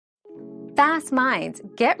Fast minds,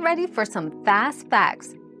 get ready for some fast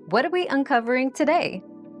facts. What are we uncovering today?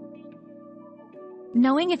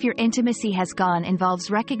 Knowing if your intimacy has gone involves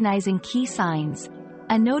recognizing key signs: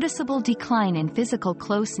 a noticeable decline in physical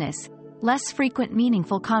closeness, less frequent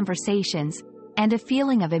meaningful conversations, and a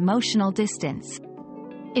feeling of emotional distance.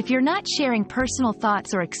 If you're not sharing personal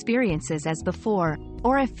thoughts or experiences as before,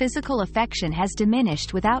 or if physical affection has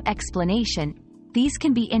diminished without explanation, these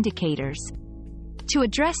can be indicators. To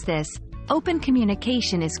address this, open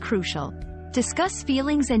communication is crucial. Discuss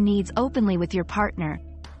feelings and needs openly with your partner,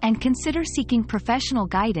 and consider seeking professional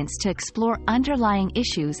guidance to explore underlying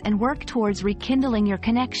issues and work towards rekindling your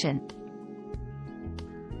connection.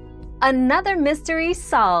 Another mystery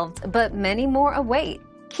solved, but many more await.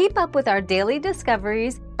 Keep up with our daily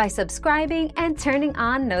discoveries by subscribing and turning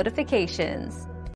on notifications.